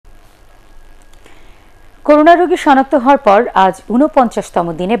Corona রোগী শনাক্ত হওয়ার পর আজ ৪৯তম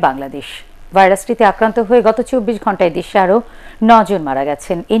দিনে বাংলাদেশ। ভাইরাসটিতে আক্রান্ত হয়ে গত ২৪ ঘন্টায় দেশে আরও ৯ জন মারা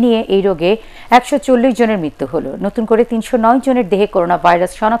গেছেন। এ নিয়ে এই রোগে ১৪০ জনের মৃত্যু হল। নতুন করে ৩০৯ জনের দেহে করোনা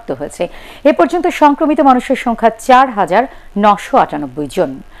ভাইরাস শনাক্ত হয়েছে। এ পর্যন্ত সংক্রমিত মানুষের সংখ্যা ৪,৯৯৮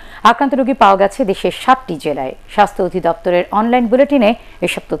 জন। আক্রান্ত রোগী পাওয়া গেছে দেশের ৭টি জেলায়। স্বাস্থ্য অধিদপ্তরের অনলাইন বুলেটিনে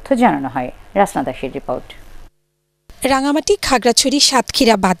এসব তথ্য জানানো হয়। রাসনা দাসের রিপোর্ট। রাঙামাটি, খাগড়াছড়ি,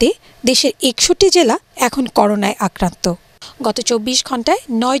 সাতক্ষীরা বাদে দেশের ৬১ জেলা এখন করোনায় আক্রান্ত। গত ২৪ ঘন্টায়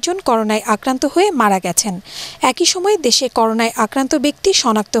 ৯ জন করোনায় আক্রান্ত হয়ে মারা গেছেন। একই সময়ে দেশে করোনায় আক্রান্ত ব্যক্তি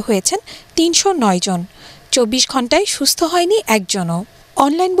শনাক্ত হয়েছেন ৩০৯ জন। ২৪ ঘন্টায় সুস্থ হয়নি একজনও।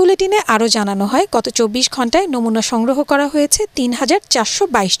 অনলাইন বুলেটিনে আরও জানানো হয়, গত ২৪ ঘন্টায় নমুনা সংগ্রহ করা হয়েছে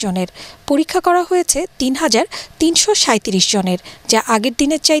 ৩,৪২২ জনের, পরীক্ষা করা হয়েছে ৩,৩৩৭ জনের, যা আগের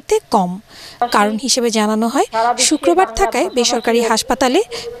দিনের চাইতে কম। কারণ হিসেবে জানানো হয়, শুক্রবার থাকায় বেসরকারি হাসপাতালে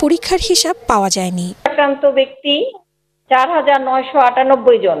পরীক্ষার হিসাব পাওয়া যায়নি। আক্রান্ত ব্যক্তি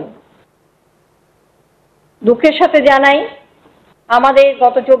 ৪,৯৯৮ জন। দুঃখের সাথে জানাই, আমাদের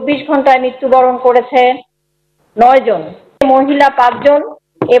গত ২৪ ঘন্টায় মৃত্যুবরণ করেছে ৯ জন, মহিলা ৫ জন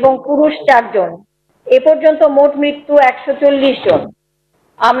এবং পুরুষ ৪ জন। এ পর্যন্ত মোট মৃত্যু ১৪০ জন।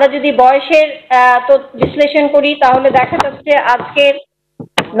 আমরা যদি বয়সের বিশ্লেষণ করি তাহলে দেখা যাচ্ছে আজকের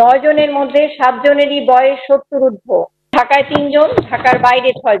 ৯ জনের মধ্যে ৭ জনেরই বয়স ৭০ ঊর্ধ্ব। ঢাকায় ৩ জন, ঢাকার বাইরে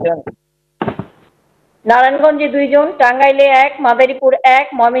 ৬ জন, নারায়ণগঞ্জে ২ জন, টাঙ্গাইলে ১, মাদারীপুর ১,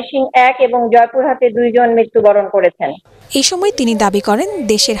 ময়মনসিংহ ১ এবং জয়পুরহাটে ২ জন মৃত্যুবরণ করেছেন। এই সময় তিনি দাবি করেন,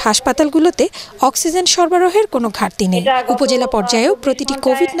 দেশের হাসপাতালগুলোতে অক্সিজেন সরবরাহের কোনো ঘাটতি নেই। উপজেলা পর্যায়েও প্রতিটি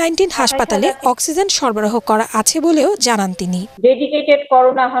কোভিড-১৯ হাসপাতালে অক্সিজেন সরবরাহ করা আছে বলেও জানান তিনি। ডেডিকেটেড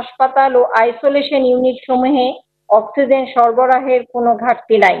করোনা হাসপাতাল ও আইসোলেশন ইউনিট সমূহে অক্সিজেন সরবরাহের কোনো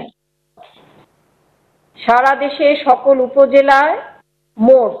ঘাটতি নাই। সারা দেশে সকল উপজেলায়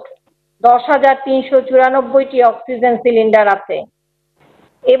মোট ১০,৩৯৪টি অক্সিজেন সিলিন্ডার আছে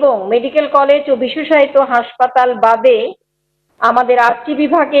এবং মেডিকেল কলেজ ও বিশেষায়িত হাসপাতাল বাদে আমাদের ৮টি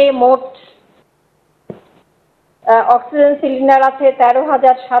বিভাগে মোট অক্সিজেন সিলিন্ডার আছে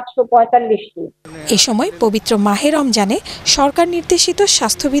 ১৩,৭৪৫টি। এ সময় পবিত্র মাহে রমজানে সরকার নির্দেশিত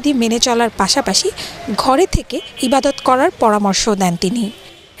স্বাস্থ্যবিধি মেনে চলার পাশাপাশি ঘরে থেকে ইবাদত করার পরামর্শ দেন তিনি।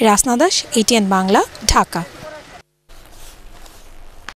 রাসনা দাস, ATN বাংলা, ঢাকা।